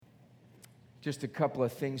just a couple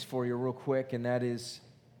of things for you real quick, and that is,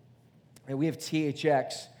 and we have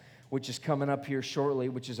THX, which is coming up here shortly,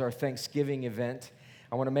 which is our Thanksgiving event.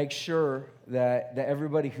 I want to make sure that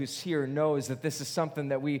everybody who's here knows that this is something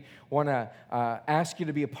that we want to ask you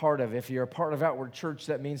to be a part of. If you're a part of Outward Church,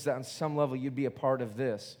 that means that on some level you'd be a part of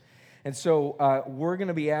this. And so we're going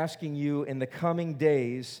to be asking you in the coming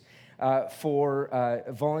days for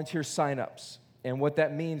volunteer signups. And what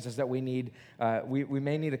that means is that we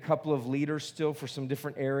may need a couple of leaders still for some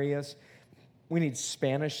different areas. We need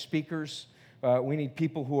Spanish speakers. We need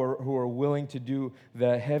people who are willing to do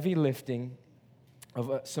the heavy lifting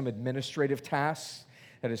of some administrative tasks,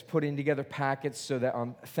 that is putting together packets so that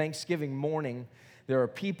on Thanksgiving morning, there are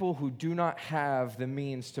people who do not have the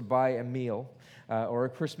means to buy a meal or a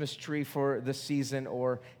Christmas tree for the season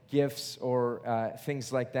or gifts or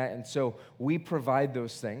things like that. And so we provide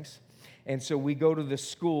those things. And so we go to the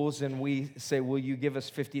schools and we say, will you give us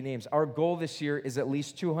 50 names? Our goal this year is at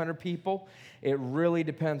least 200 people. It really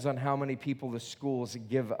depends on how many people the schools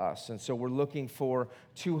give us. And so we're looking for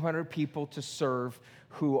 200 people to serve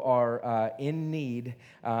who are in need.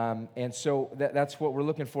 And so that's what we're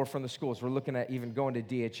looking for from the schools. We're looking at even going to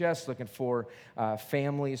DHS, looking for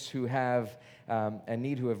families who have a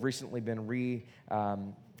need, who have recently been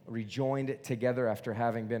rejoined together after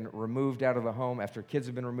having been removed out of the home, after kids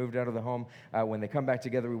have been removed out of the home. When they come back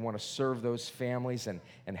together, we want to serve those families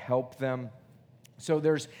and help them. So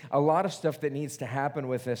there's a lot of stuff that needs to happen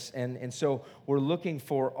with this, and so we're looking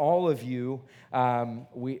for all of you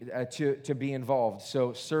to be involved,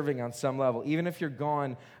 so serving on some level. Even if you're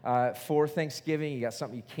gone for Thanksgiving, you got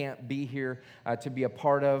something you can't be here to be a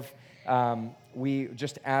part of, we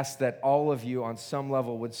just ask that all of you on some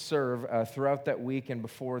level would serve throughout that week and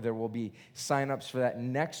before. There will be signups for that.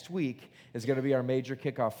 Next week is going to be our major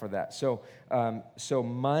kickoff for that. So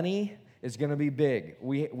money is going to be big.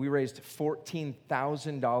 We raised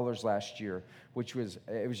 $14,000 last year, which was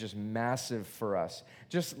just massive for us.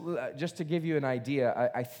 Just to give you an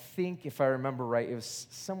idea, I think if I remember right, it was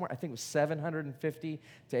somewhere, I think it was 750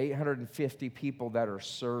 to 850 people that are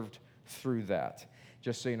served through that.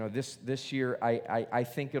 Just so you know, this year, I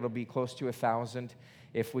think it'll be close to 1,000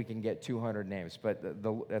 if we can get 200 names, but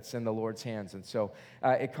that's in the Lord's hands. And so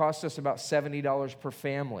it costs us about $70 per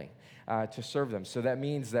family to serve them. So that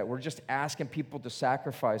means that we're just asking people to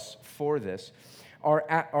sacrifice for this.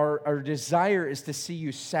 Our desire is to see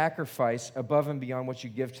you sacrifice above and beyond what you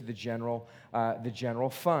give to the general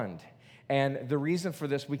fund. And the reason for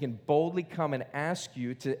this, we can boldly come and ask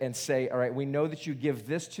you and say, all right, we know that you give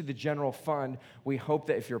this to the general fund. We hope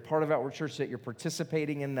that if you're a part of Outward Church that you're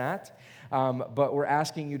participating in that. But we're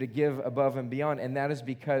asking you to give above and beyond. And that is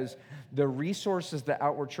because the resources that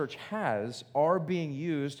Outward Church has are being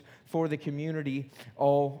used for the community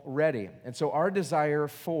already. And so our desire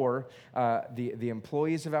for the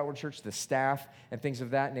employees of Outward Church, the staff, and things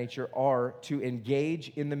of that nature are to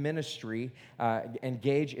engage in the ministry,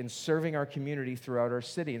 engage in serving our community throughout our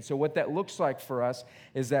city. And so what that looks like for us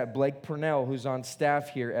is that Blake Purnell, who's on staff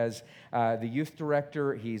here as the youth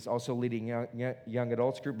director, he's also leading young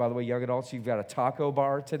adults group. By the way, young adults, you've got a taco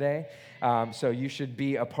bar today, so you should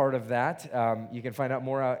be a part of that. You can find out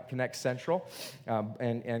more at Connect Central,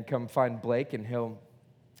 and come find Blake, and he'll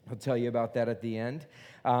tell you about that at the end.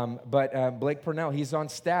 But Blake Purnell, he's on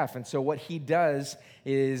staff, and so what he does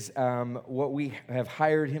is what we have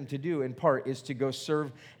hired him to do, in part, is to go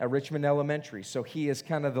serve at Richmond Elementary. So he is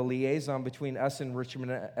kind of the liaison between us and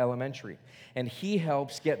Richmond Elementary, and he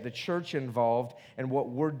helps get the church involved in what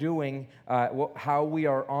we're doing, how we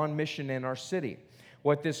are on mission in our city.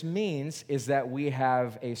 What this means is that we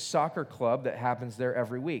have a soccer club that happens there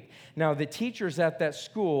every week. Now, the teachers at that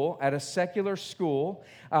school, at a secular school,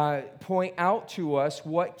 point out to us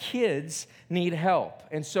what kids need help.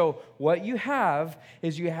 And so what you have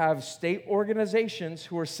is you have state organizations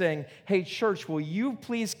who are saying, hey, church, will you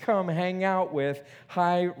please come hang out with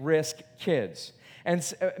high-risk kids?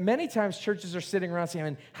 And many times churches are sitting around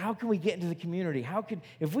saying, how can we get into the community?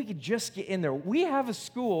 If we could just get in there? We have a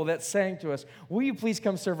school that's saying to us, will you please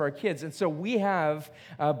come serve our kids? And so we have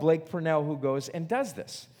Blake Purnell who goes and does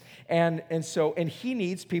this. And he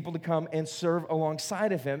needs people to come and serve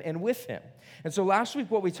alongside of him and with him. And so last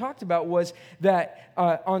week what we talked about was that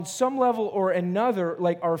on some level or another,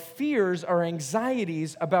 like our fears, our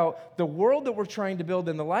anxieties about the world that we're trying to build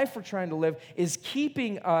and the life we're trying to live is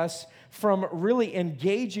keeping us from really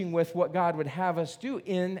engaging with what God would have us do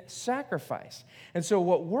in sacrifice. And so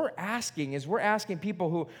what we're asking people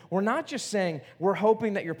who, we're not just saying, we're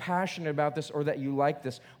hoping that you're passionate about this or that you like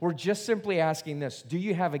this. We're just simply asking this: do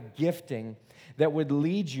you have a gifting that would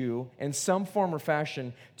lead you in some form or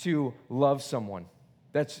fashion to love someone?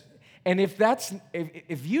 And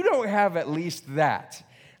if you don't have at least that,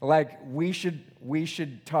 like we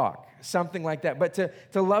should talk, something like that. But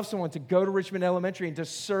to love someone, to go to Richmond Elementary and to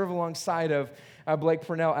serve alongside of Blake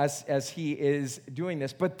Purnell as he is doing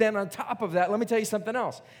this. But then on top of that, let me tell you something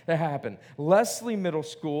else that happened. Leslie Middle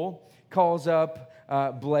School calls up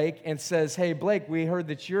Blake and says, hey, Blake, we heard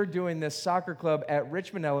that you're doing this soccer club at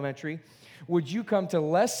Richmond Elementary. Would you come to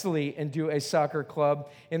Leslie and do a soccer club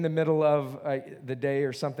in the middle of the day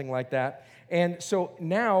or something like that? And so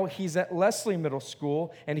now he's at Leslie Middle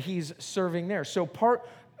School, and he's serving there. So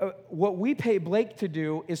what we pay Blake to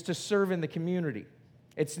do is to serve in the community.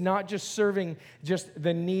 It's not just serving just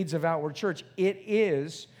the needs of Outward Church. It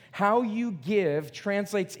is how you give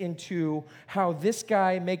translates into how this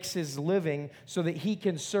guy makes his living so that he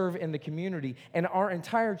can serve in the community. And our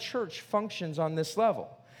entire church functions on this level.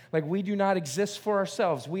 Like, we do not exist for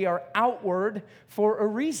ourselves. We are outward for a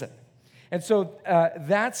reason. And so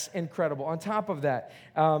that's incredible. On top of that,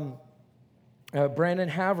 Brandon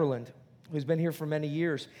Haverland, who's been here for many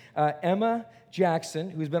years, Emma Jackson,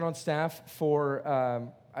 who's been on staff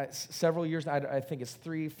for several years, I think it's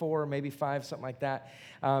 3, 4, maybe 5, something like that.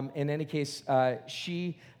 In any case,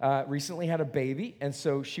 she recently had a baby, and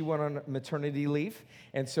so she went on maternity leave.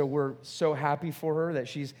 And so we're so happy for her that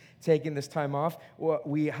she's taking this time off.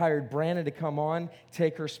 We hired Brandon to come on,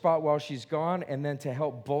 take her spot while she's gone, and then to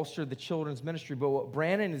help bolster the children's ministry. But what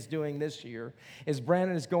Brandon is doing this year is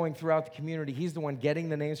Brandon is going throughout the community. He's the one getting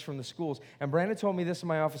the names from the schools. And Brandon told me this in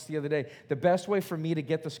my office the other day. The best way for me to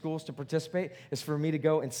get the schools to participate is for me to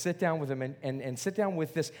go and sit down with them and sit down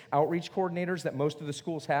with this outreach coordinators that most of the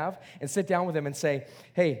schools have, and sit down with them and say,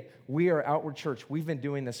 hey, we are Outward Church. We've been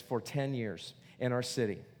doing this for 10 years in our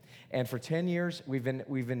city. And for 10 years, we've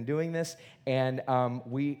been doing this, and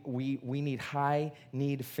we need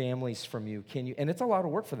high-need families from you. Can you? And it's a lot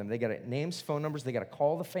of work for them. They got names, phone numbers. They got to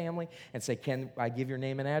call the family and say, can I give your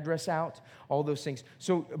name and address out? All those things.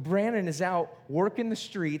 So Brandon is out working the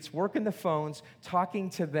streets, working the phones, talking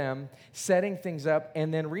to them, setting things up.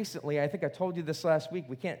 And then recently, I think I told you this last week,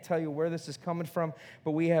 we can't tell you where this is coming from,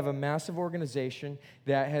 but we have a massive organization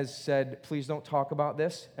that has said, please don't talk about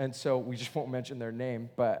this. And so we just won't mention their name,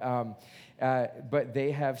 but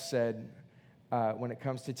they have said, when it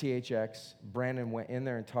comes to THX, Brandon went in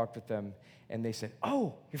there and talked with them, and they said,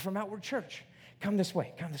 oh, you're from Outward Church. Come this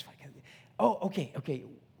way. Oh, okay.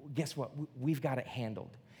 Guess what? We've got it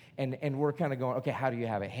handled. And we're kind of going, okay, how do you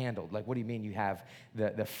have it handled? Like, what do you mean you have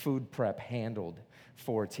the food prep handled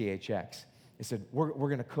for THX? They said, we're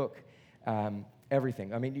going to cook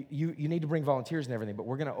everything. I mean, you need to bring volunteers and everything, but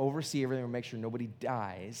we're going to oversee everything and make sure nobody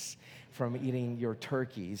dies from eating your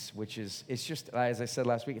turkeys, which is, it's just, as I said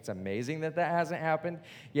last week, it's amazing that hasn't happened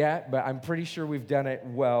yet, but I'm pretty sure we've done it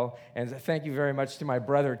well. And thank you very much to my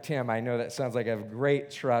brother, Tim. I know that sounds like I have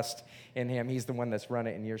great trust in him. He's the one that's run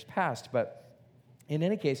it in years past, but in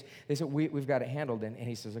any case, they said, we've got it handled. And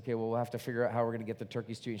he says, okay, well, we'll have to figure out how we're going to get the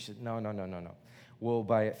turkeys to you. He said, no. We'll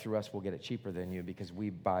buy it through us. We'll get it cheaper than you because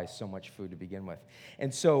we buy so much food to begin with.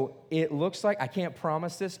 And so it looks like, I can't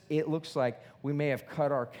promise this, it looks like we may have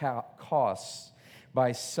cut our costs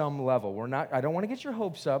by some level. I don't want to get your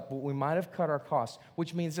hopes up, but we might have cut our costs,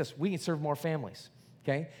 which means this, we can serve more families.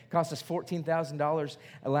 Okay, it cost us $14,000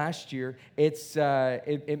 last year.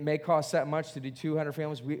 It may cost that much to do 200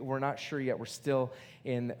 families. We're not sure yet. We're still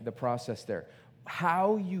in the process there.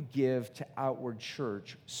 How you give to Outward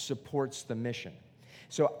Church supports the mission.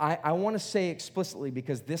 So I want to say explicitly,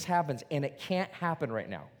 because this happens, and it can't happen right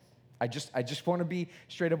now. I just want to be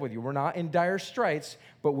straight up with you. We're not in dire straits,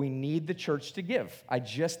 but we need the church to give. I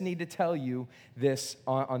just need to tell you this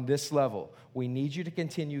on this level. We need you to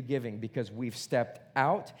continue giving because we've stepped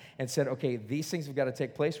out and said, okay, these things have got to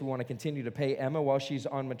take place. We want to continue to pay Emma while she's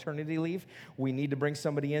on maternity leave. We need to bring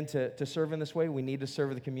somebody in to serve in this way. We need to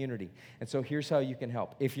serve the community. And so here's how you can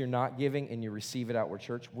help. If you're not giving and you receive it Outward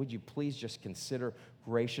Church, would you please just consider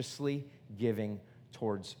graciously giving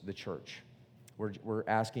towards the church? We're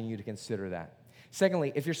asking you to consider that.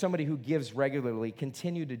 Secondly, if you're somebody who gives regularly,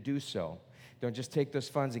 continue to do so. Don't just take those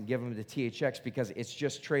funds and give them to THX because it's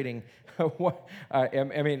just trading.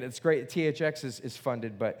 I mean, it's great. THX is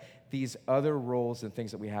funded, but these other roles and things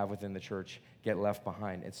that we have within the church get left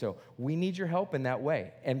behind. And so we need your help in that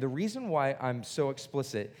way. And the reason why I'm so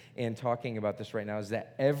explicit in talking about this right now is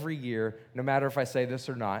that every year, no matter if I say this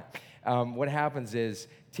or not, what happens is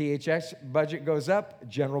THX budget goes up,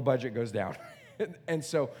 general budget goes down. And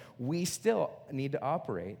so we still need to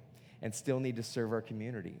operate and still need to serve our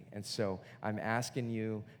community. And so I'm asking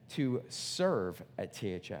you to serve at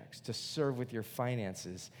THX, to serve with your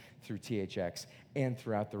finances, through THX and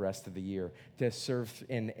throughout the rest of the year to serve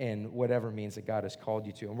in whatever means that God has called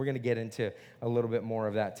you to. And we're going to get into a little bit more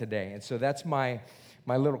of that today. And so that's my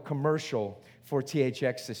little commercial for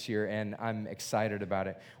THX this year, and I'm excited about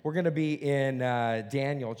it. We're going to be in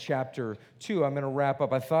Daniel chapter 2. I'm going to wrap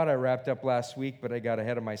up. I thought I wrapped up last week, but I got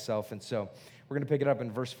ahead of myself, and so we're going to pick it up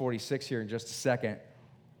in verse 46 here in just a second.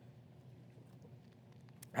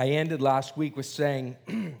 I ended last week with saying,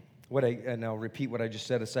 and I'll repeat what I just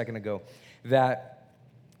said a second ago, that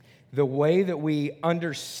the way that we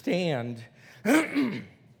understand,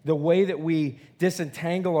 the way that we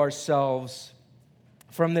disentangle ourselves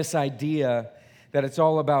from this idea that it's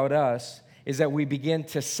all about us is that we begin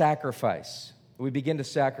to sacrifice. We begin to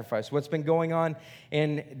sacrifice. What's been going on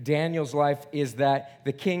in Daniel's life is that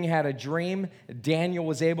the king had a dream. Daniel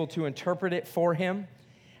was able to interpret it for him,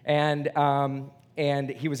 and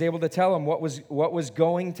he was able to tell him what was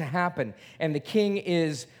going to happen. And the king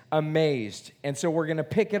is amazed. And so we're going to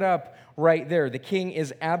pick it up right there. The king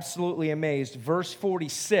is absolutely amazed. Verse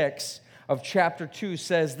 46 of chapter 2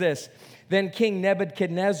 says this: Then King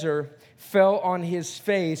Nebuchadnezzar fell on his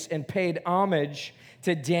face and paid homage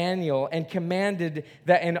to Daniel and commanded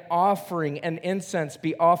that an offering and incense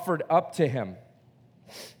be offered up to him.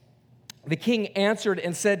 The king answered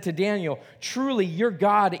and said to Daniel, "Truly, your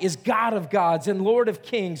God is God of gods and Lord of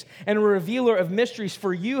kings and a revealer of mysteries,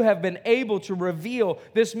 for you have been able to reveal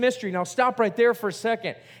this mystery." Now, stop right there for a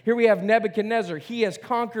second. Here we have Nebuchadnezzar. He has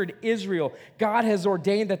conquered Israel. God has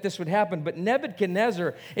ordained that this would happen, but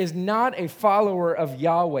Nebuchadnezzar is not a follower of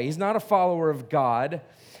Yahweh. He's not a follower of God.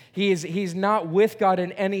 He's not with God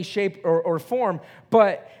in any shape or form,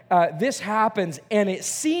 but this happens, and it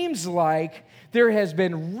seems like there has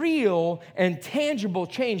been real and tangible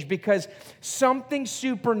change because something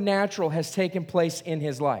supernatural has taken place in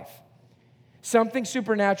his life. Something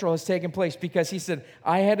supernatural has taken place because he said,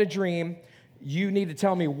 "I had a dream. You need to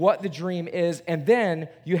tell me what the dream is, and then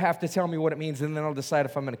you have to tell me what it means, and then I'll decide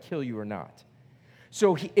if I'm going to kill you or not."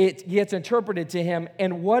 So it gets interpreted to him,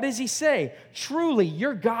 and what does he say? Truly,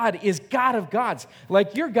 your God is God of gods.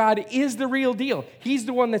 Like, your God is the real deal. He's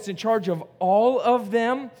the one that's in charge of all of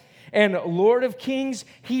them. And Lord of Kings,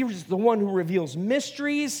 He's the one who reveals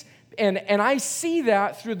mysteries. And I see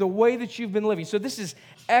that through the way that you've been living. So this is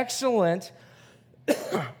excellent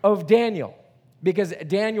of Daniel, because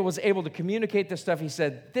Daniel was able to communicate this stuff. He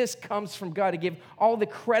said, this comes from God. He gave all the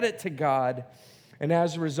credit to God. And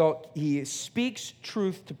as a result, he speaks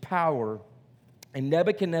truth to power. And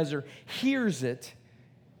Nebuchadnezzar hears it.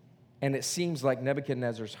 And it seems like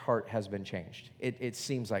Nebuchadnezzar's heart has been changed. It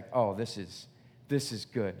seems like, oh, this is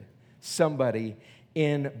good. Somebody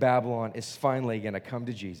in Babylon is finally going to come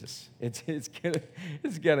to Jesus. It's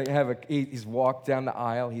going to have he's walked down the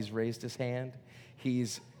aisle. He's raised his hand. He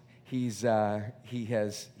has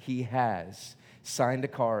signed a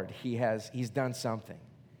card. He's done something.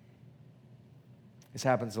 This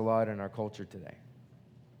happens a lot in our culture today.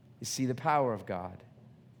 You see the power of God,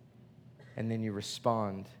 and then you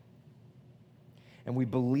respond. And we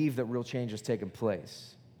believe that real change has taken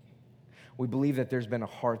place. We believe that there's been a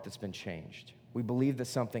heart that's been changed. We believe that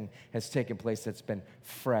something has taken place that's been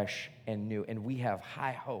fresh and new. And we have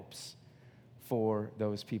high hopes for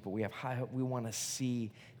those people. We have high hope. We want to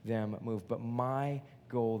see them move. But my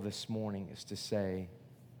goal this morning is to say,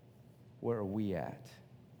 where are we at?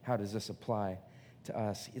 How does this apply to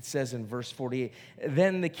us? It says in verse 48,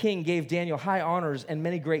 then the king gave Daniel high honors and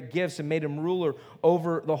many great gifts and made him ruler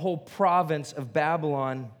over the whole province of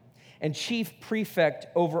Babylon and chief prefect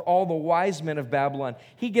over all the wise men of Babylon.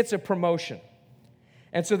 He gets a promotion.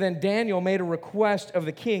 And so then Daniel made a request of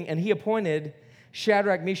the king, and he appointed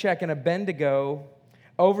Shadrach, Meshach, and Abednego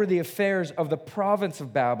over the affairs of the province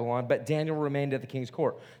of Babylon, but Daniel remained at the king's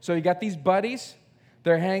court. So you got these buddies.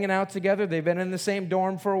 They're hanging out together. They've been in the same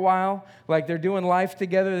dorm for a while. Like, they're doing life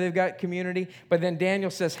together. They've got community. But then Daniel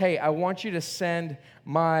says, hey, I want you to send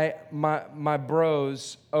my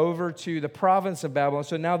bros over to the province of Babylon.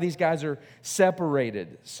 So now these guys are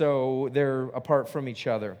separated. So they're apart from each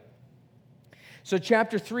other. So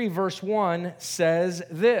chapter 3, verse 1 says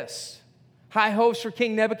this: high hopes for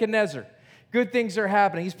King Nebuchadnezzar. Good things are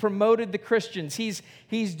happening. He's promoted the Christians.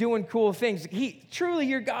 He's doing cool things. Truly,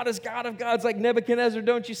 your God is God of gods, like Nebuchadnezzar.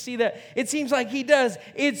 Don't you see that? It seems like he does.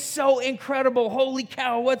 It's so incredible. Holy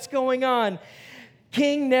cow, what's going on?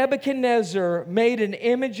 King Nebuchadnezzar made an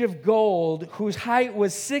image of gold whose height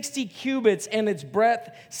was 60 cubits and its breadth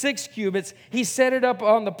 6 cubits. He set it up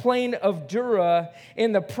on the plain of Dura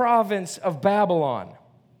in the province of Babylon.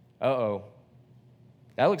 Uh-oh.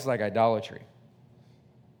 That looks like idolatry.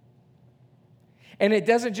 And it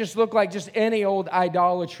doesn't just look like just any old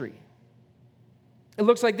idolatry. It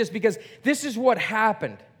looks like this because this is what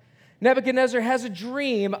happened. Nebuchadnezzar has a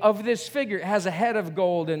dream of this figure. It has a head of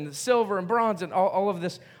gold and silver and bronze and all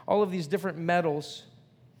of these different metals.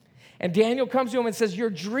 And Daniel comes to him and says, your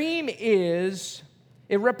dream is,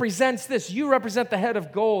 it represents this. You represent the head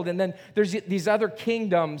of gold, and then there's these other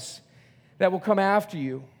kingdoms that will come after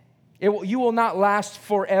you. You will not last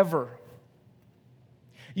forever.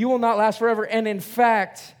 You will not last forever. And in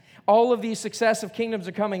fact, all of these successive kingdoms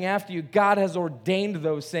are coming after you. God has ordained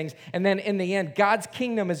those things. And then in the end, God's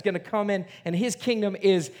kingdom is going to come in, and his kingdom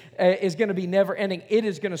is going to be never ending. It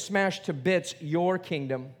is going to smash to bits your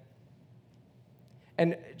kingdom.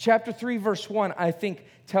 And chapter 3, verse 1, I think,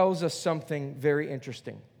 tells us something very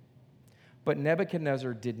interesting. But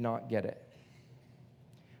Nebuchadnezzar did not get it.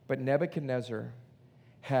 But Nebuchadnezzar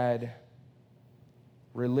had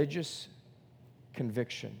religious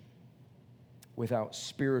conviction without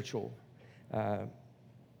spiritual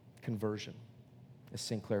conversion, as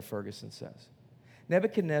Sinclair Ferguson says.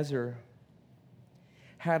 Nebuchadnezzar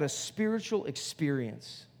had a spiritual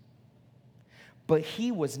experience, but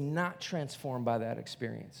he was not transformed by that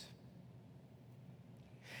experience.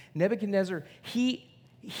 Nebuchadnezzar, he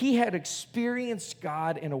had experienced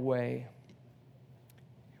God in a way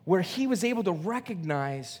where he was able to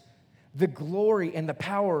recognize the glory and the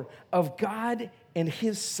power of God and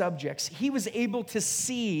his subjects. He was able to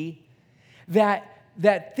see that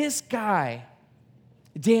this guy,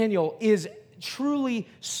 Daniel, is truly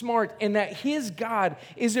smart, and that his God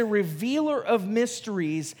is a revealer of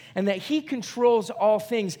mysteries, and that he controls all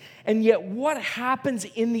things. And yet what happens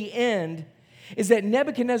in the end is that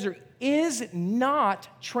Nebuchadnezzar is not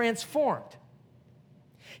transformed.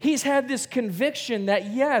 He's had this conviction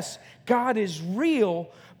that, yes, God is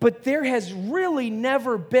real, but there has really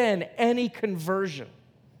never been any conversion.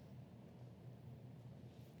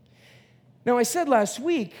 Now, I said last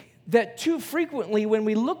week that too frequently when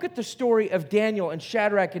we look at the story of Daniel and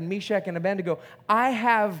Shadrach and Meshach and Abednego, I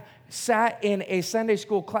have sat in a Sunday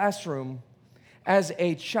school classroom as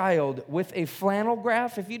a child with a flannel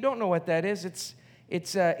graph. If you don't know what that is,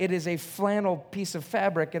 it is a flannel piece of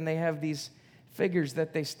fabric, and they have these figures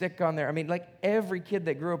that they stick on there. I mean, like every kid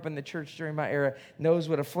that grew up in the church during my era knows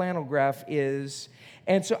what a flannel graph is.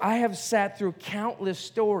 And so I have sat through countless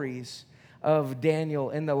stories of Daniel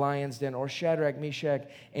in the lion's den, or Shadrach, Meshach,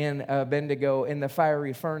 and Abednego in the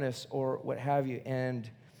fiery furnace, or what have you. And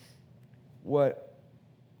what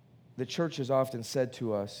the church has often said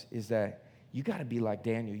to us is that you got to be like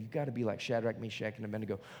Daniel. You got to be like Shadrach, Meshach, and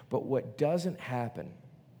Abednego. But what doesn't happen,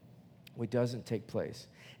 what doesn't take place,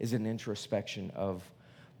 is an introspection of,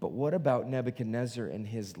 but what about Nebuchadnezzar in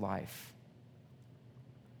his life?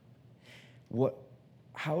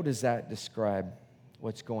 How does that describe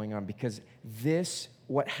what's going on? Because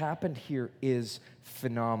what happened here is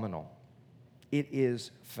phenomenal. It is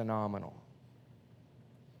phenomenal.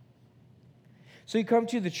 So you come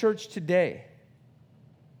to the church today,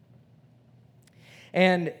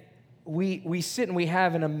 and we sit and we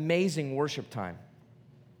have an amazing worship time.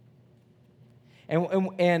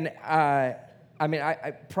 And I mean,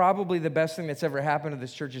 probably the best thing that's ever happened to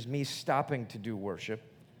this church is me stopping to do worship.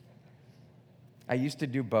 I used to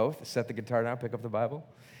do both, set the guitar down, pick up the Bible.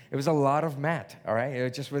 It was a lot of Matt, all right?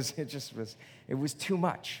 It was too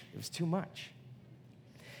much. It was too much.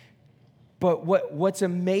 But what's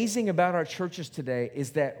amazing about our churches today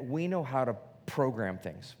is that we know how to program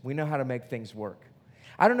things. We know how to make things work.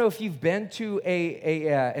 I don't know if you've been to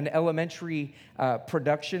an elementary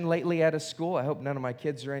production lately at a school. I hope none of my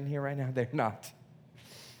kids are in here right now. They're not.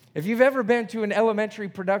 If you've ever been to an elementary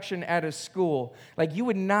production at a school, like, you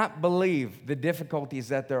would not believe the difficulties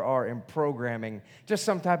that there are in programming just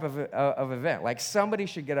some type of event. Like, somebody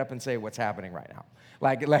should get up and say what's happening right now.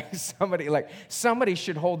 Somebody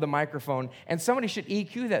should hold the microphone, and somebody should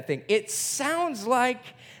EQ that thing. It sounds like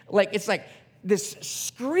it's like this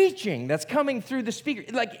screeching that's coming through the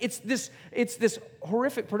speaker. Like, it's this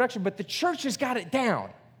horrific production, but the church has got it down.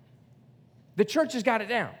 The church has got it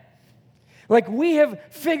down. Like, we have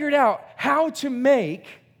figured out how to make,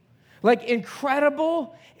 like,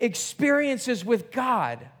 incredible experiences with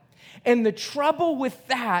God. And the trouble with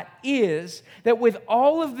that is that with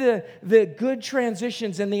all of the good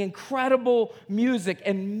transitions and the incredible music,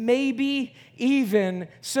 and maybe even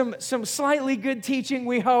some slightly good teaching,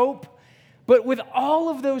 we hope, but with all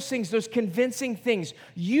of those things, those convincing things,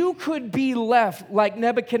 you could be left like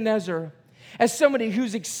Nebuchadnezzar, as somebody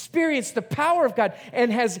who's experienced the power of God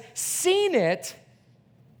and has seen it,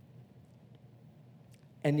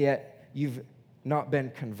 and yet you've not been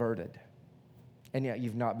converted. And yet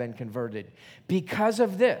you've not been converted because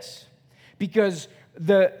of this. Because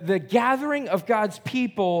the gathering of God's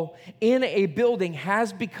people in a building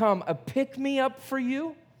has become a pick-me-up for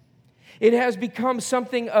you. It has become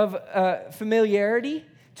something of familiarity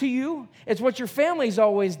to you. It's what your family's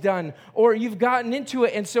always done, or you've gotten into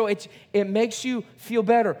it, and so it makes you feel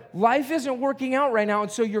better. Life isn't working out right now, and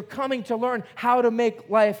so you're coming to learn how to make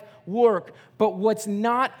life work. But what's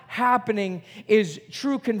not happening is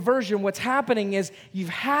true conversion. What's happening is you've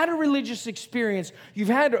had a religious experience. You've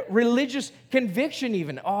had a religious conviction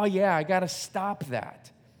even. Oh, yeah, I got to stop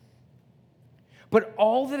that. But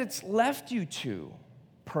all that it's left you to,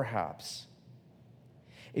 perhaps,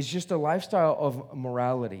 is just a lifestyle of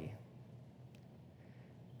morality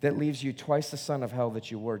that leaves you twice the son of hell that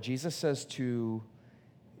you were. Jesus says to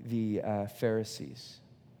the Pharisees,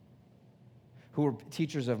 who were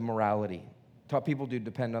teachers of morality, taught people to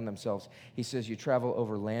depend on themselves. He says, you travel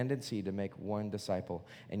over land and sea to make one disciple,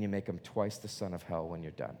 and you make him twice the son of hell when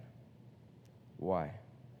you're done. Why?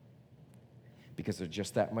 Because they're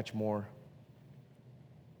just that much more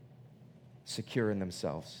secure in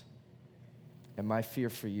themselves. And my fear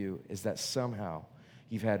for you is that somehow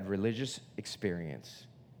you've had religious experience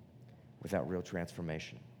without real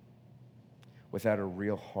transformation, without a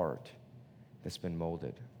real heart that's been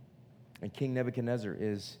molded. And King Nebuchadnezzar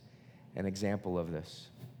is an example of this.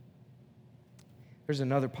 There's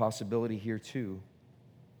another possibility here too.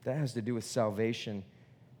 That has to do with salvation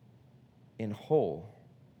in whole.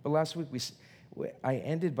 But last week I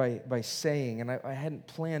ended by saying, and I hadn't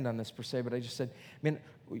planned on this per se, but I just said, man,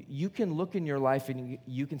 you can look in your life and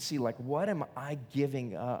you can see, like, what am I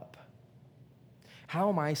giving up? How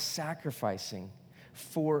am I sacrificing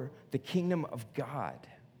for the kingdom of God?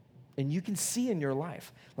 And you can see in your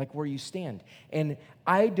life, like, where you stand. And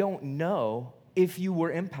I don't know if you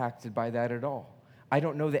were impacted by that at all. I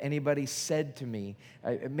don't know that anybody said to me,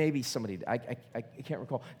 maybe somebody, I can't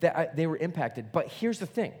recall, that they were impacted. But here's the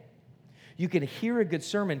thing. You can hear a good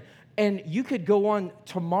sermon, and you could go on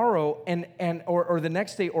tomorrow or the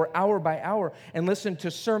next day or hour by hour and listen to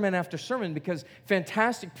sermon after sermon, because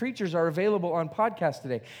fantastic preachers are available on podcasts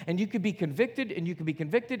today. And you could be convicted, and you could be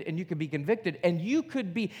convicted, and you could be convicted, and you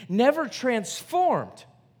could be never transformed.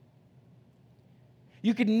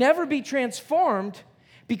 You could never be transformed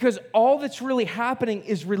because all that's really happening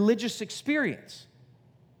is religious experience.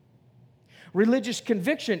 Religious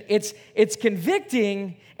conviction. It's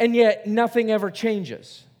convicting, and yet nothing ever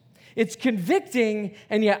changes. It's convicting,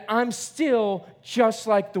 and yet I'm still just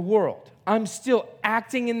like the world. I'm still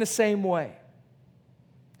acting in the same way,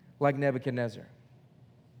 like Nebuchadnezzar.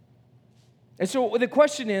 And so the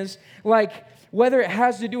question is, like, whether it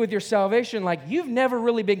has to do with your salvation, like, you've never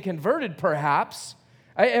really been converted, perhaps.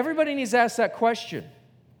 Everybody needs to ask that question.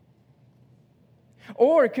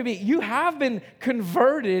 Or it could be you have been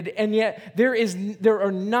converted, and yet there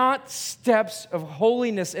are not steps of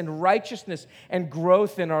holiness and righteousness and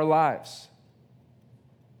growth in our lives.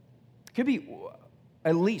 It could be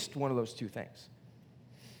at least one of those two things.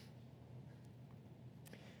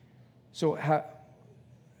 So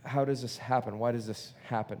how does this happen? Why does this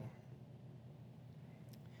happen?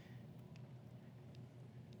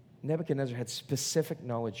 Nebuchadnezzar had specific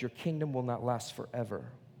knowledge. Your kingdom will not last forever.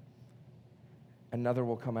 Another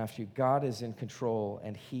will come after you. God is in control,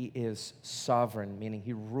 and he is sovereign, meaning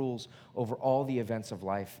he rules over all the events of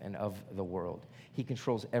life and of the world. He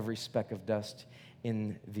controls every speck of dust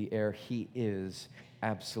in the air. He is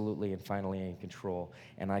absolutely and finally in control,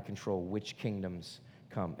 and I control which kingdoms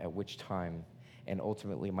come at which time, and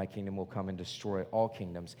ultimately my kingdom will come and destroy all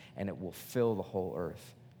kingdoms, and it will fill the whole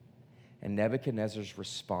earth. And Nebuchadnezzar's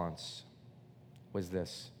response was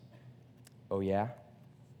this: oh yeah?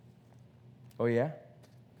 Oh, yeah?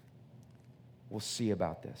 We'll see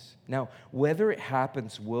about this. Now, whether it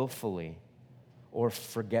happens willfully or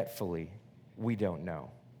forgetfully, we don't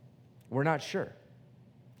know. We're not sure.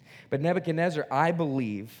 But Nebuchadnezzar, I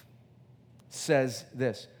believe, says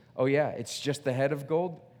this: oh, yeah, it's just the head of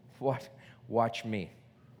gold? What? Watch me.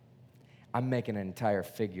 I'm making an entire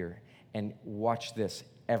figure, and watch this.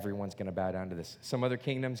 Everyone's going to bow down to this. Some other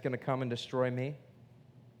kingdom's going to come and destroy me.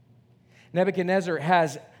 Nebuchadnezzar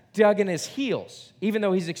has dug in his heels. Even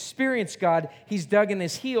though he's experienced God, he's dug in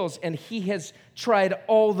his heels, and he has tried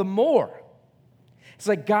all the more. It's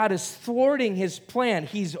like God is thwarting his plan.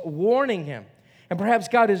 He's warning him. And perhaps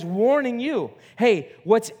God is warning you. Hey,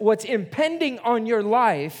 what's impending on your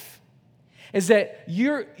life is that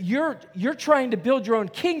you're trying to build your own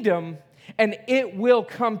kingdom, and it will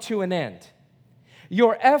come to an end.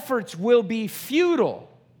 Your efforts will be futile.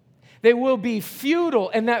 They will be futile,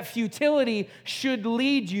 and that futility should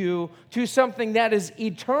lead you to something that is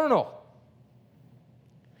eternal.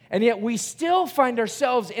 And yet we still find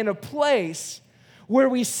ourselves in a place where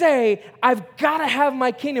we say, I've got to have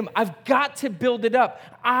my kingdom. I've got to build it up.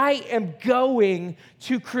 I am going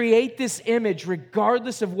to create this image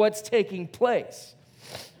regardless of what's taking place.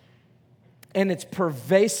 And it's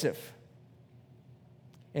pervasive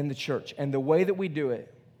in the church. And the way that we do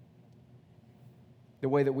it, the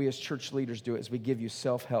way that we as church leaders do it, is we give you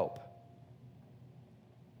self-help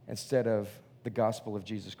instead of the gospel of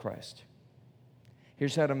Jesus Christ.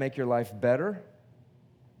 Here's how to make your life better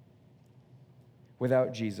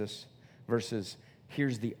without Jesus versus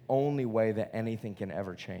here's the only way that anything can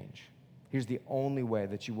ever change. Here's the only way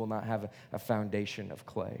that you will not have a foundation of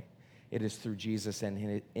clay. It is through Jesus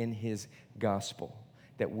and in his gospel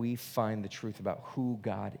that we find the truth about who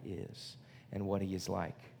God is and what he is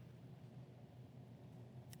like.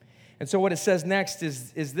 And so what it says next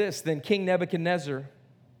is this: then King Nebuchadnezzar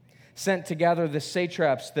sent to gather the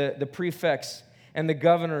satraps, the prefects, and the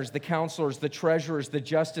governors, the counselors, the treasurers, the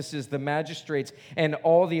justices, the magistrates, and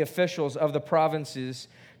all the officials of the provinces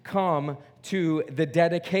come to the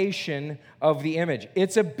dedication of the image.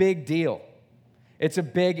 It's a big deal. It's a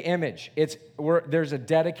big image. There's a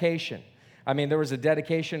dedication. I mean, there was a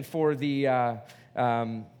dedication for the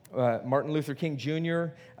Martin Luther King Jr.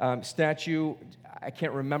 Statue. I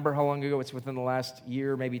can't remember how long ago. It's within the last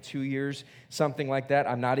year, maybe 2 years, something like that.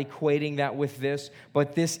 I'm not equating that with this,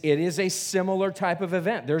 but it is a similar type of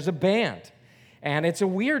event. There's a band, and it's a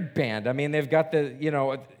weird band. I mean, they've got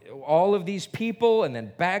all of these people and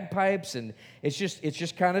then bagpipes, and it's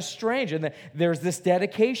just kind of strange. And there's this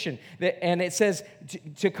dedication, and it says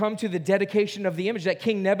to come to the dedication of the image that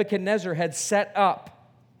King Nebuchadnezzar had set up.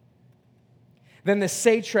 Then the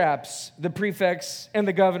satraps, the prefects, and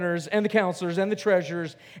the governors, and the counselors, and the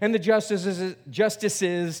treasurers, and the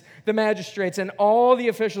justices, the magistrates, and all the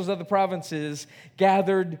officials of the provinces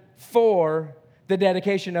gathered for the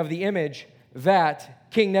dedication of the image that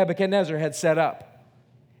King Nebuchadnezzar had set up.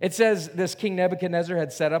 It says this King Nebuchadnezzar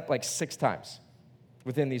had set up like 6 times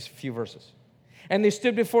within these few verses. And they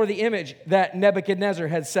stood before the image that Nebuchadnezzar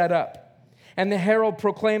had set up. And the herald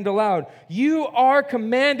proclaimed aloud, "You are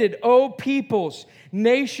commanded, O peoples,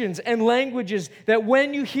 nations, and languages, that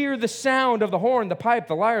when you hear the sound of the horn, the pipe,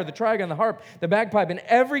 the lyre, the trigon, the harp, the bagpipe, and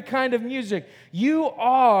every kind of music, you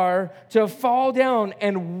are to fall down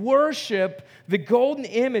and worship the golden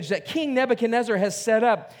image that King Nebuchadnezzar has set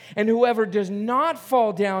up. And whoever does not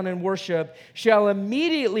fall down and worship shall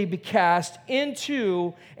immediately be cast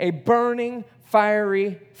into a burning,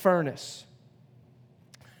 fiery furnace."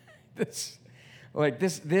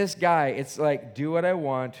 This guy, it's like, do what I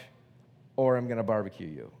want, or I'm going to barbecue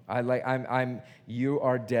you. You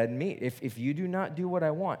are dead meat if you do not do what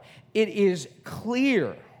I want. It is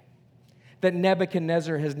clear that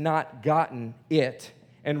Nebuchadnezzar has not gotten it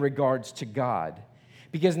in regards to God,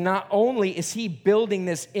 because not only is he building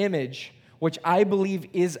this image, which I believe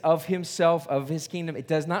is of himself, of his kingdom. It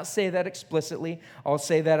does not say that explicitly. I'll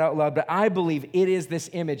say that out loud, but I believe it is this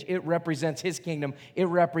image. It represents his kingdom. It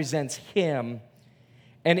represents him.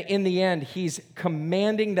 And in the end, he's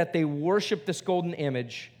commanding that they worship this golden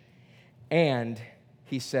image, and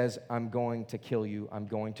he says, I'm going to kill you. I'm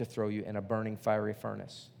going to throw you in a burning, fiery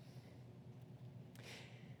furnace.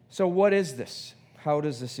 So what is this? How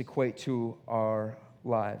does this equate to our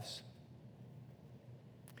lives?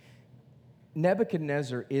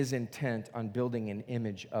 Nebuchadnezzar is intent on building an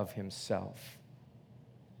image of himself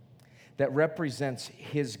that represents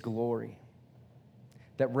his glory,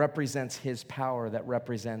 that represents his power, that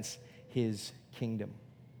represents his kingdom.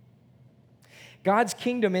 God's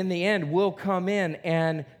kingdom in the end will come in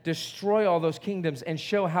and destroy all those kingdoms and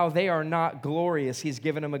show how they are not glorious. He's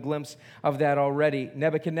given him a glimpse of that already.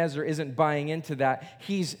 Nebuchadnezzar isn't buying into that.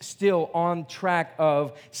 He's still on track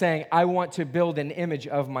of saying, I want to build an image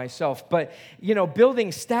of myself. But,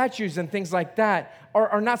 building statues and things like that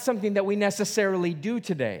are not something that we necessarily do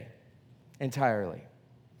today entirely.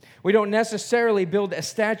 We don't necessarily build a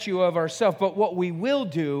statue of ourselves, but what we will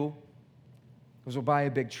do is we'll buy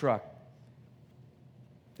a big truck.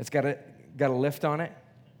 It's got a lift on it.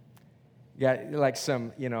 Got like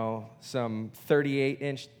some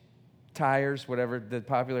 38-inch tires, whatever the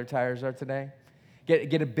popular tires are today.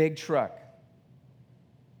 Get a big truck.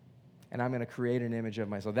 And I'm going to create an image of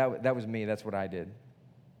myself. That was me. That's what I did.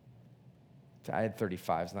 I had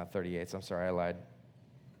 35s, not 38s. I'm sorry, I lied.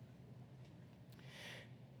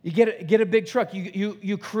 You get a big truck.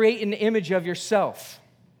 You create an image of yourself,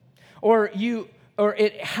 or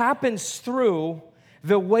it happens through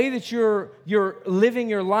the way that you're living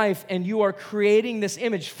your life, and you are creating this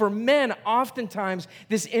image. For men, oftentimes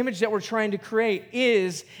this image that we're trying to create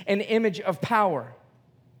is an image of power.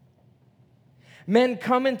 Men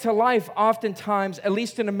come into life oftentimes, at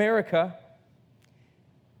least in America,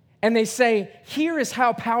 And they say, here is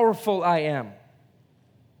how powerful I am.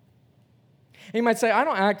 And you might say, I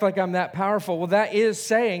don't act like I'm that powerful. Well, that is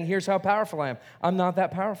saying, here's how powerful I am. I'm not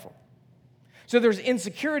that powerful. So there's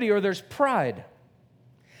insecurity or there's pride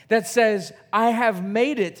that says, I have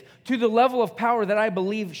made it to the level of power that I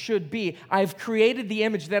believe should be. I've created the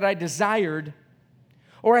image that I desired,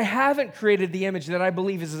 or I haven't created the image that I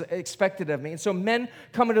believe is expected of me. And so men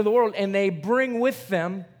come into the world and they bring with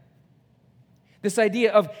them this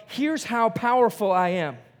idea of, here's how powerful I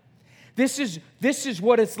am. This is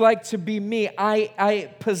what it's like to be me.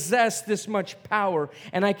 I possess this much power,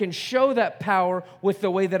 and I can show that power with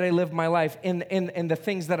the way that I live my life in the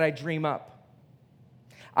things that I dream up.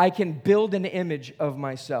 I can build an image of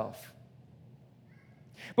myself.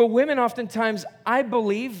 But women oftentimes, I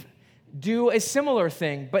believe, do a similar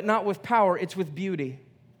thing, but not with power, it's with beauty.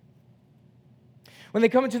 When they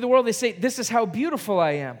come into the world, they say, this is how beautiful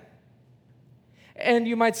I am. And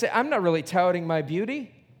you might say, I'm not really touting my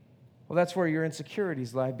beauty. Well, that's where your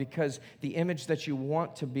insecurities lie, because the image that you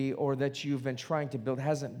want to be or that you've been trying to build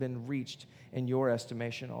hasn't been reached in your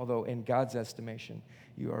estimation, although in God's estimation,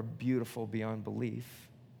 you are beautiful beyond belief.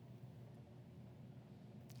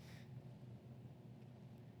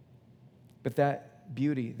 But that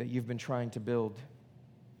beauty that you've been trying to build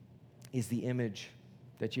is the image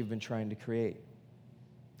that you've been trying to create.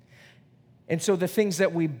 And so the things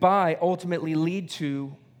that we buy ultimately lead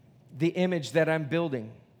to the image that I'm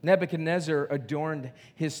building. Nebuchadnezzar adorned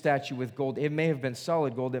his statue with gold. It may have been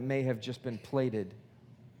solid gold. It may have just been plated.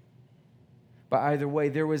 But either way,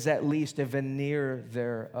 there was at least a veneer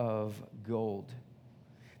there of gold.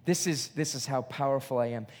 This is how powerful I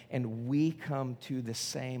am. And we come to the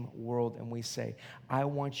same world and we say, I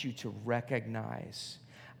want you to recognize,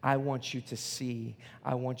 I want you to see,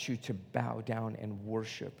 I want you to bow down and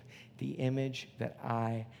worship the image that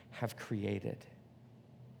I have created.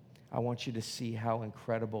 I want you to see how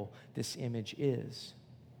incredible this image is.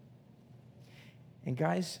 And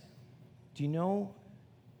guys, do you know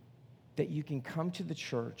that you can come to the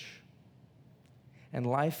church and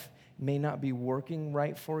life may not be working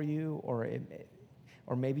right for you,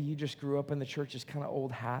 or maybe you just grew up in the church, it's kind of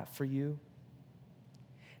old hat for you.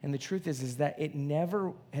 And the truth is that it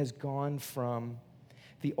never has gone from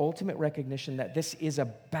the ultimate recognition that this is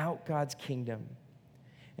about God's kingdom.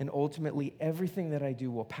 And ultimately, everything that I do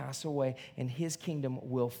will pass away, and his kingdom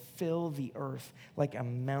will fill the earth like a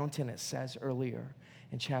mountain, it says earlier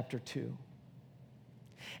in chapter 2.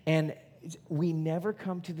 And we never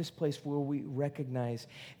come to this place where we recognize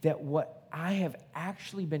that what I have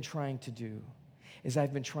actually been trying to do is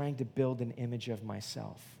I've been trying to build an image of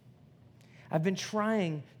myself. I've been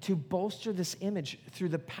trying to bolster this image through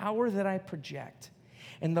the power that I project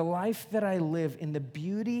and the life that I live in the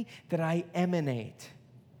beauty that I emanate.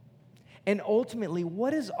 And ultimately,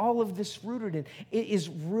 what is all of this rooted in? It is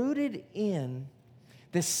rooted in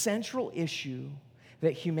the central issue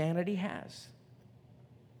that humanity has,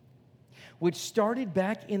 which started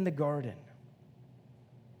back in the garden,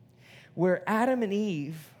 where Adam and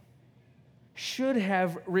Eve should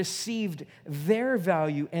have received their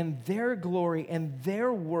value and their glory and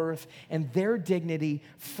their worth and their dignity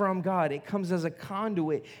from God. It comes as a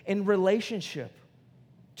conduit in relationship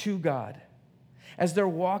to God. As they're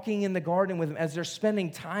walking in the garden with him, as they're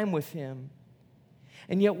spending time with him.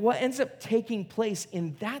 And yet what ends up taking place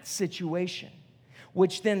in that situation,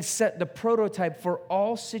 which then set the prototype for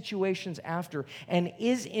all situations after and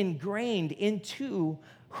is ingrained into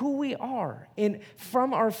who we are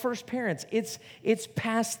from our first parents. It's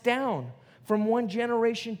passed down from one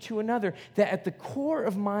generation to another, that at the core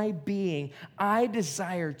of my being, I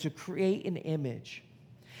desire to create an image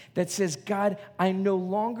that says, God, I no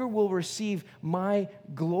longer will receive my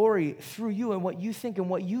glory through you and what you think and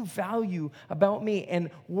what you value about me and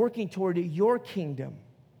working toward your kingdom.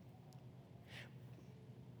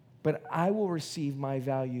 But I will receive my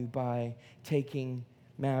value by taking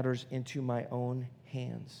matters into my own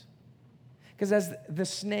hands. Because as the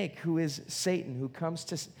snake, who is Satan, who comes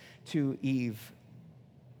to Eve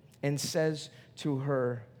and says to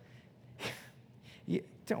her,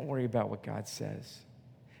 don't worry about what God says.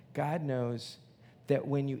 God knows that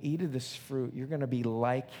when you eat of this fruit, you're going to be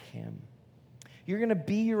like him. You're going to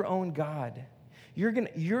be your own God. You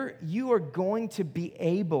are going to be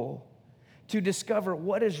able to discover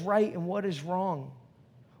what is right and what is wrong,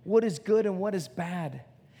 what is good and what is bad.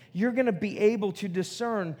 You're going to be able to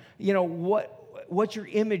discern, what your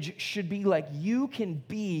image should be like. You can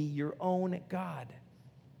be your own God.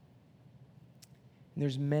 And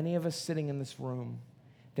there's many of us sitting in this room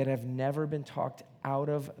that have never been talked out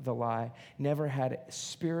of the lie, never had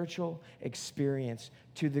spiritual experience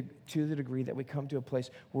to the degree that we come to a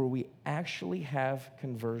place where we actually have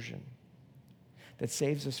conversion that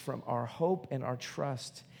saves us from our hope and our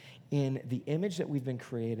trust in the image that we've been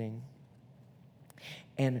creating,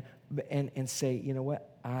 and say, you know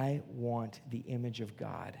what? I want the image of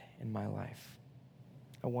God in my life.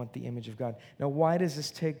 I want the image of God. Now, why does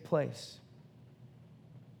this take place?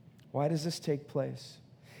 Why does this take place?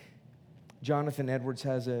 Jonathan Edwards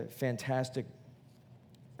has a fantastic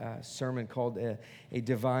sermon called A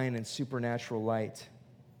Divine and Supernatural Light.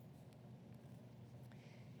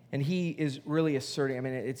 And he is really asserting, I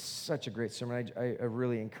mean, it's such a great sermon. I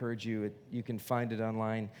really encourage you. You can find it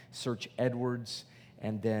online. Search Edwards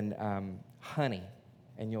and then honey,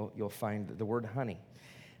 and you'll find the word honey.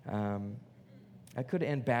 I could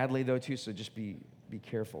end badly, though, too, so just be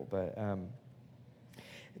careful. But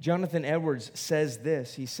Jonathan Edwards says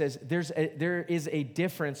this. He says, there is a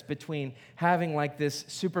difference between having like this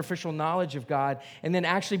superficial knowledge of God and then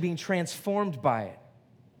actually being transformed by it.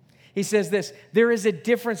 He says this, there is a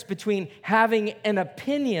difference between having an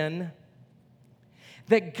opinion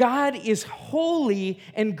that God is holy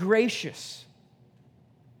and gracious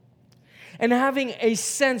and having a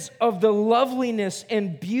sense of the loveliness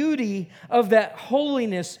and beauty of that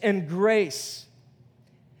holiness and grace.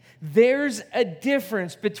 There's a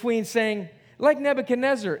difference between saying, like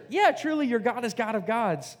Nebuchadnezzar, yeah, truly your God is God of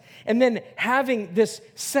gods, and then having this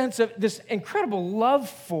sense of this incredible love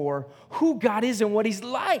for who God is and what he's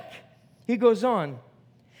like. He goes on,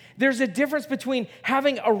 there's a difference between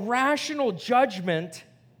having a rational judgment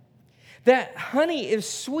that honey is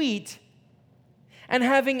sweet and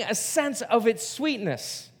having a sense of its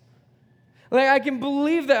sweetness. Like, I can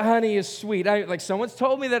believe that honey is sweet. Like, someone's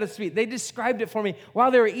told me that it's sweet. They described it for me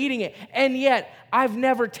while they were eating it, and yet I've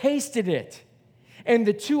never tasted it. And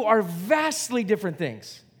the two are vastly different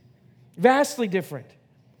things. Vastly different.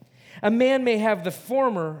 A man may have the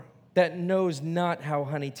former that knows not how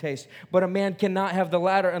honey tastes, but a man cannot have the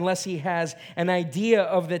latter unless he has an idea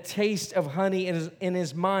of the taste of honey in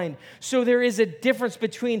his mind. So there is a difference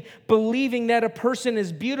between believing that a person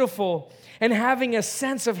is beautiful and having a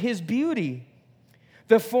sense of his beauty.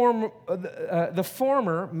 The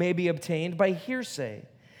former may be obtained by hearsay,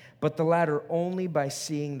 but the latter only by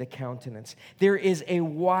seeing the countenance. There is a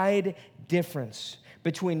wide difference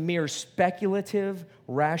between mere speculative,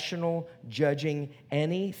 rational judging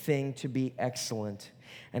anything to be excellent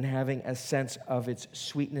and having a sense of its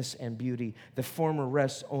sweetness and beauty. The former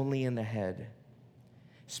rests only in the head.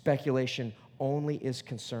 Speculation only is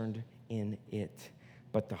concerned in it,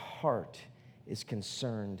 but the heart is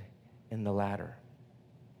concerned in the latter.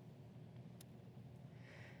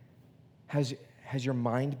 Has your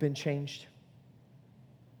mind been changed?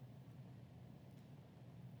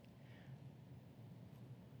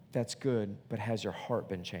 That's good, but has your heart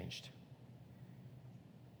been changed?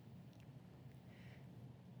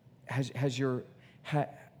 Do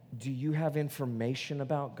you have information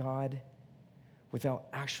about God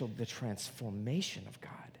without the transformation of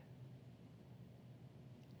God?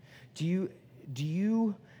 Do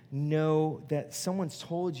you know that someone's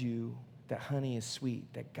told you that honey is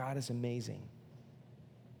sweet, that God is amazing?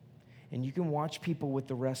 And you can watch people with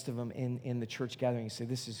the rest of them in the church gathering and say,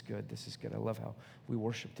 this is good. I love how we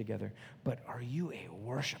worship together. But are you a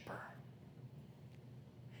worshiper?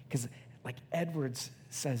 Because like Edwards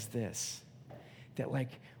says this, that like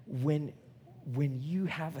when you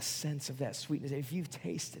have a sense of that sweetness, if you've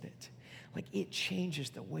tasted it, like it changes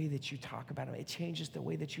the way that you talk about it. It changes the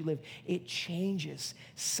way that you live. It changes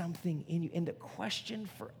something in you. And the question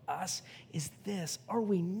for us is this: are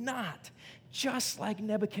we not just like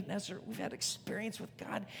Nebuchadnezzar? We've had experience with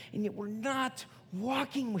God, and yet we're not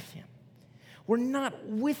walking with him. We're not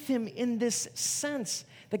with him in this sense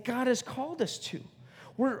that God has called us to.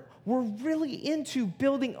 We're really into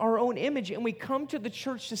building our own image, and we come to the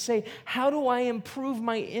church to say, how do I improve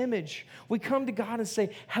my image? We come to God and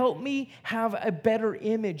say, help me have a better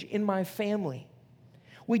image in my family.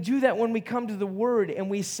 We do that when we come to the Word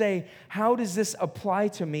and we say, how does this apply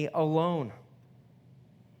to me alone?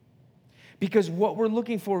 Because what we're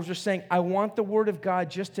looking for is we're saying, I want the Word of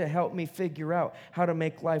God just to help me figure out how to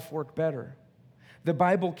make life work better. The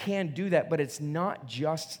Bible can do that, but it's not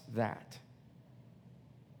just that.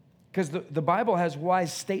 Because the Bible has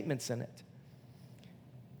wise statements in it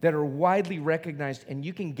that are widely recognized, and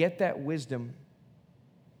you can get that wisdom,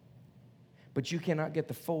 but you cannot get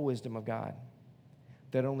the full wisdom of God.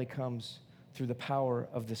 That only comes through the power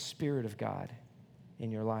of the Spirit of God in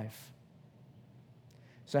your life.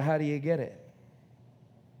 So how do you get it?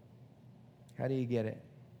 How do you get it?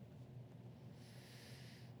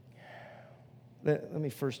 Let me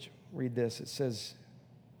first read this. It says,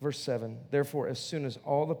 verse 7, therefore, as soon as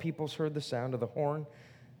all the peoples heard the sound of the horn,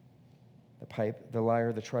 the pipe, the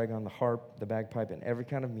lyre, the trigon, the harp, the bagpipe, and every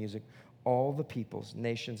kind of music, all the peoples,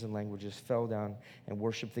 nations, and languages fell down and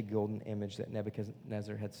worshiped the golden image that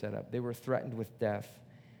Nebuchadnezzar had set up. They were threatened with death,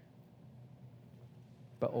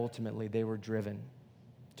 but ultimately they were driven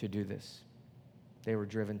to do this. They were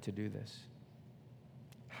driven to do this.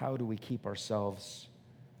 How do we keep ourselves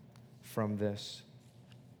from this?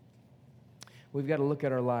 We've got to look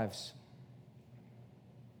at our lives.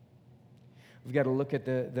 We've got to look at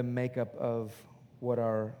the makeup of what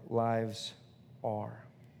our lives are.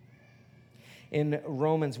 In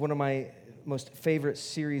Romans, one of my most favorite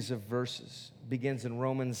series of verses begins in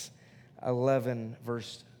Romans 11,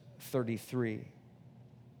 verse 33.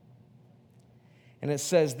 And it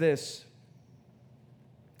says this,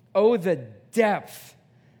 "Oh, the depth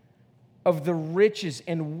of the riches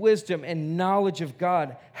and wisdom and knowledge of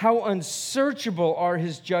God, how unsearchable are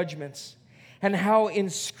his judgments, and how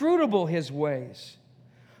inscrutable his ways.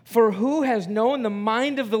 For who has known the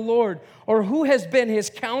mind of the Lord, or who has been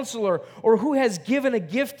his counselor, or who has given a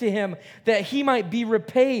gift to him that he might be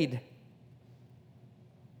repaid?"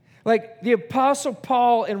 Like the Apostle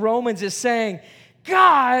Paul in Romans is saying,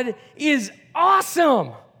 God is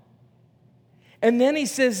awesome. And then he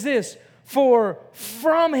says this, for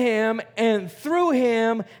from him and through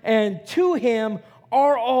him and to him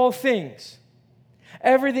are all things.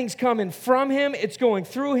 Everything's coming from him, it's going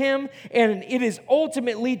through him, and it is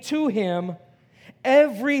ultimately to him.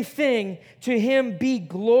 Everything to him be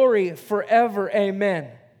glory forever. Amen.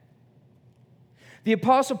 The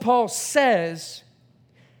Apostle Paul says,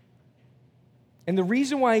 and the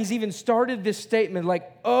reason why he's even started this statement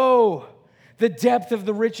like, oh, the depth of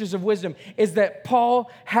the riches of wisdom, is that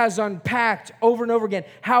Paul has unpacked over and over again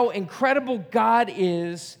how incredible God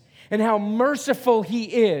is and how merciful he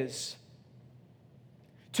is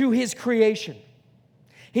to his creation.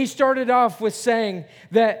 He started off with saying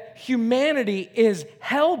that humanity is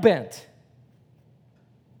hell-bent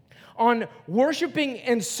on worshiping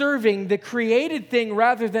and serving the created thing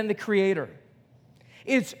rather than the creator.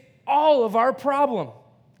 It's all of our problem.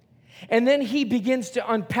 And then he begins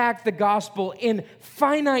to unpack the gospel in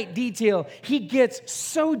finite detail. He gets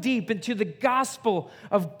so deep into the gospel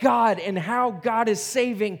of God and how God is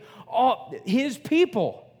saving all his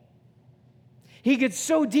people. He gets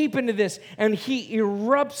so deep into this, and he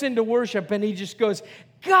erupts into worship, and he just goes,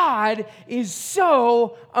 God is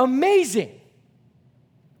so amazing.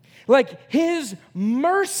 Like, his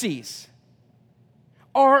mercies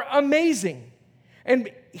are amazing. And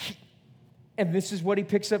this is what he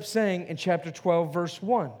picks up saying in chapter 12, verse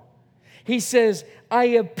 1. He says, I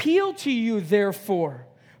appeal to you, therefore,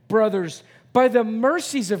 brothers, by the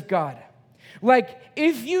mercies of God. Like,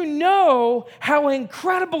 if you know how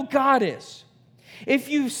incredible God is, if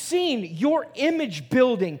you've seen your image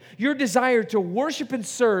building, your desire to worship and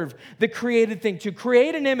serve the created thing, to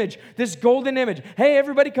create an image, this golden image. Hey,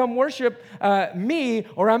 everybody come worship me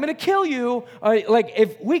or I'm going to kill you. Like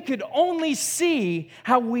if we could only see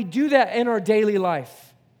how we do that in our daily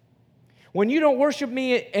life. When you don't worship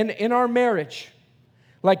me in our marriage,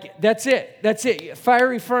 like that's it.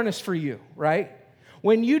 Fiery furnace for you, right?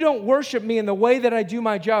 When you don't worship me in the way that I do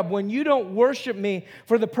my job, when you don't worship me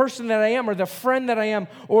for the person that I am or the friend that I am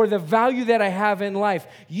or the value that I have in life,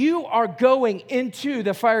 you are going into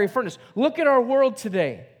the fiery furnace. Look at our world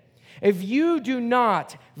today. If you do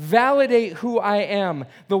not validate who I am,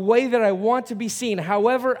 the way that I want to be seen,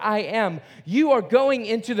 however I am, you are going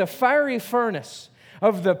into the fiery furnace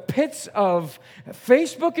of the pits of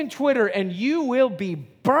Facebook and Twitter, and you will be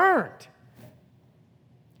burned.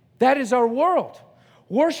 That is our world.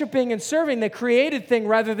 Worshiping and serving the created thing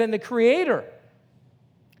rather than the creator,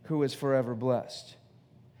 who is forever blessed.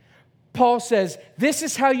 Paul says, this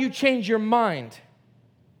is how you change your mind.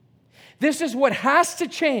 This is what has to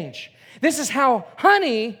change. This is how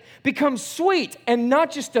honey becomes sweet and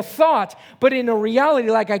not just a thought, but in a reality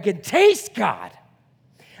like I can taste God.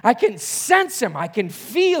 I can sense him. I can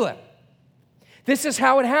feel him. This is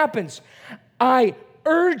how it happens. I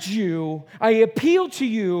urge you, I appeal to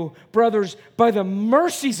you, brothers, by the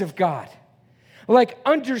mercies of God. Like,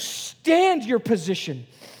 understand your position.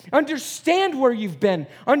 Understand where you've been.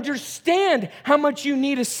 Understand how much you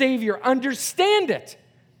need a Savior. Understand it.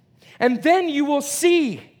 And then you will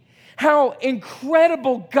see how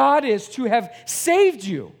incredible God is to have saved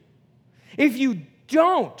you. If you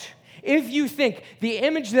don't, if you think the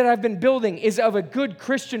image that I've been building is of a good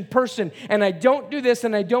Christian person and I don't do this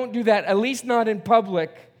and I don't do that, at least not in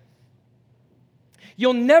public,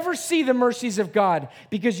 you'll never see the mercies of God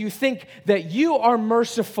because you think that you are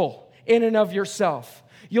merciful in and of yourself.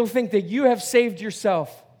 You'll think that you have saved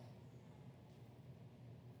yourself.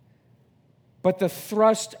 But the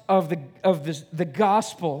thrust of the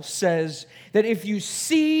gospel says that if you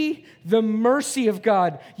see the mercy of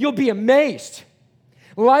God, you'll be amazed.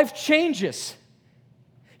 Life changes.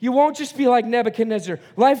 You won't just be like Nebuchadnezzar.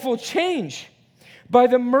 Life will change by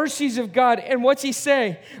the mercies of God. And what's he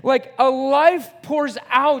say? Like a life pours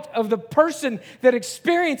out of the person that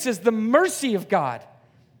experiences the mercy of God.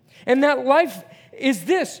 And that life is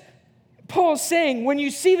this. Paul's saying, when you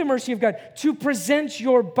see the mercy of God, to present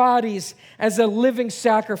your bodies as a living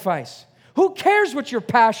sacrifice. Who cares what your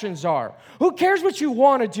passions are? Who cares what you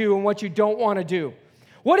want to do and what you don't want to do?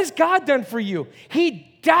 What has God done for you?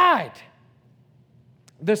 He died.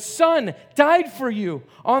 The Son died for you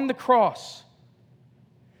on the cross.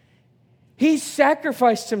 He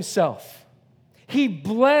sacrificed himself. He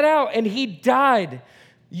bled out and he died.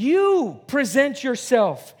 You present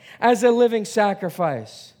yourself as a living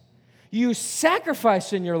sacrifice. You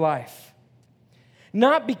sacrifice in your life,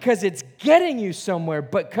 not because it's getting you somewhere,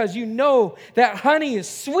 but because you know that honey is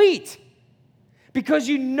sweet, because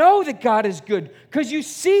you know that God is good, because you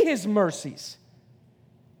see his mercies.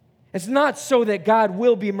 It's not so that God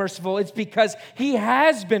will be merciful, it's because he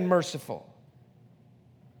has been merciful.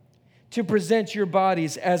 To present your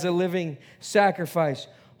bodies as a living sacrifice,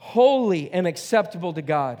 holy and acceptable to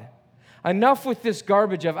God. Enough with this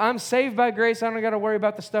garbage of, I'm saved by grace, I don't got to worry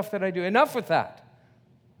about the stuff that I do. Enough with that.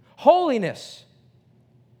 Holiness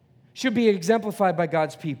should be exemplified by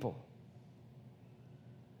God's people.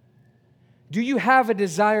 Do you have a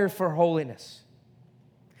desire for holiness?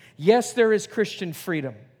 Yes, there is Christian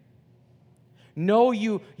freedom.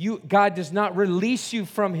 No, God does not release you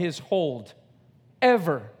from his hold,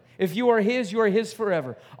 ever. If you are his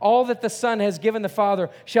forever. All that the Son has given the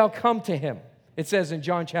Father shall come to him. It says in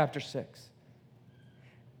John chapter 6.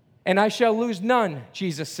 And I shall lose none,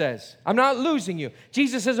 Jesus says. I'm not losing you.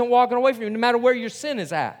 Jesus isn't walking away from you, no matter where your sin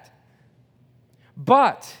is at.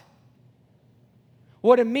 But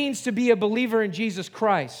what it means to be a believer in Jesus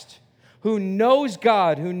Christ, who knows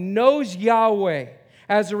God, who knows Yahweh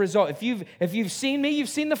as a result. If you've seen me, you've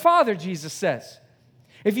seen the Father, Jesus says.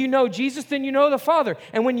 If you know Jesus, then you know the Father.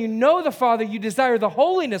 And when you know the Father, you desire the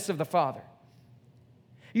holiness of the Father.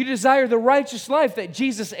 You desire the righteous life that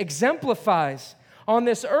Jesus exemplifies on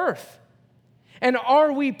this earth. And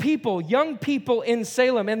are we people, young people in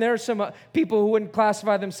Salem, and there are some people who wouldn't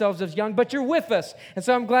classify themselves as young, but you're with us, and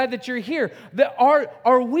so I'm glad that you're here.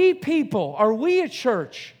 Are we people, are we a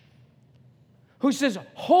church who says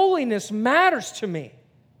holiness matters to me?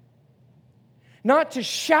 Not to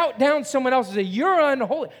shout down someone else and say, you're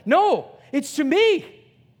unholy. No, it's to me.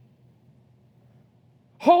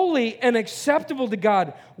 Holy and acceptable to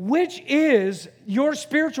God, which is your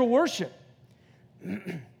spiritual worship.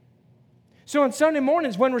 So on Sunday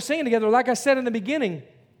mornings when we're singing together, like I said in the beginning,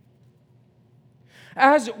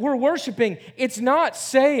 as we're worshiping, it's not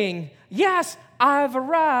saying, yes, I've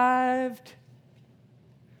arrived.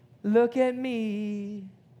 Look at me.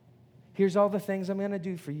 Here's all the things I'm going to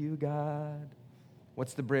do for you, God.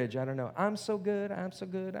 What's the bridge? I don't know. I'm so good, I'm so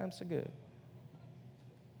good, I'm so good.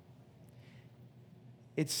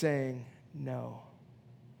 It's saying, no,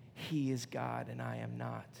 he is God and I am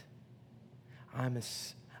not.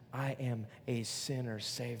 I am a sinner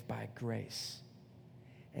saved by grace,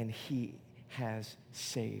 and he has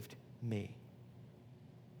saved me.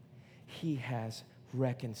 He has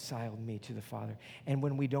reconciled me to the Father. And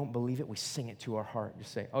when we don't believe it, we sing it to our heart.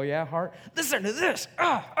 Just say, oh yeah, heart, listen to this.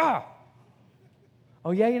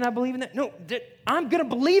 Oh yeah, you're not believing that? No, I'm going to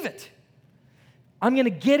believe it. I'm going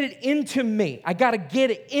to get it into me. I got to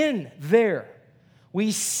get it in there.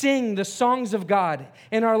 We sing the songs of God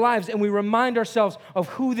in our lives, and we remind ourselves of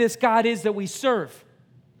who this God is that we serve.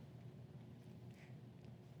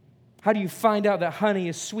 How do you find out that honey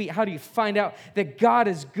is sweet? How do you find out that God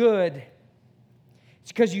is good?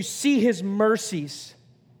 It's because you see his mercies.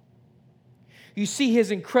 You see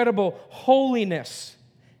his incredible holiness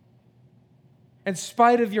in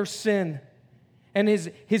spite of your sin, and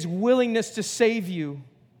his willingness to save you.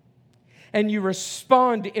 And you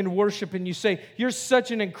respond in worship and you say, you're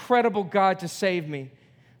such an incredible God to save me,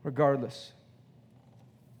 regardless.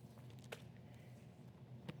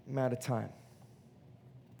 I'm out of time.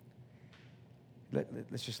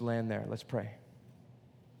 Let's just land there. Let's pray.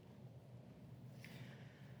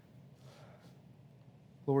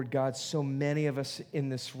 Lord God, so many of us in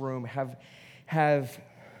this room have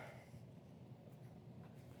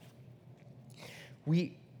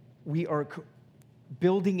we are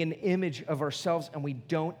building an image of ourselves and we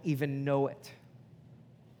don't even know it.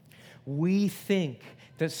 We think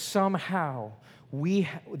that somehow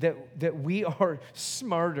that we are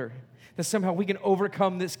smarter, that somehow we can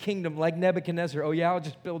overcome this kingdom like Nebuchadnezzar. Oh yeah, I'll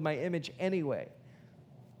just build my image anyway.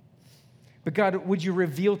 But God, would you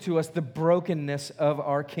reveal to us the brokenness of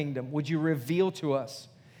our kingdom? Would you reveal to us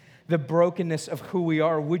the brokenness of who we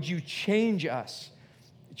are? Would you change us,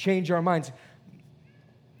 change our minds?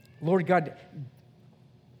 Lord God,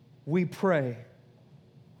 we pray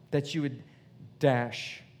that you would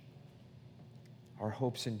dash our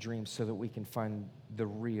hopes and dreams so that we can find the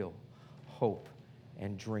real hope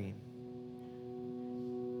and dream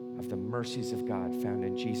of the mercies of God found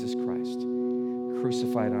in Jesus Christ,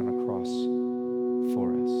 crucified on a cross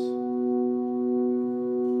for us.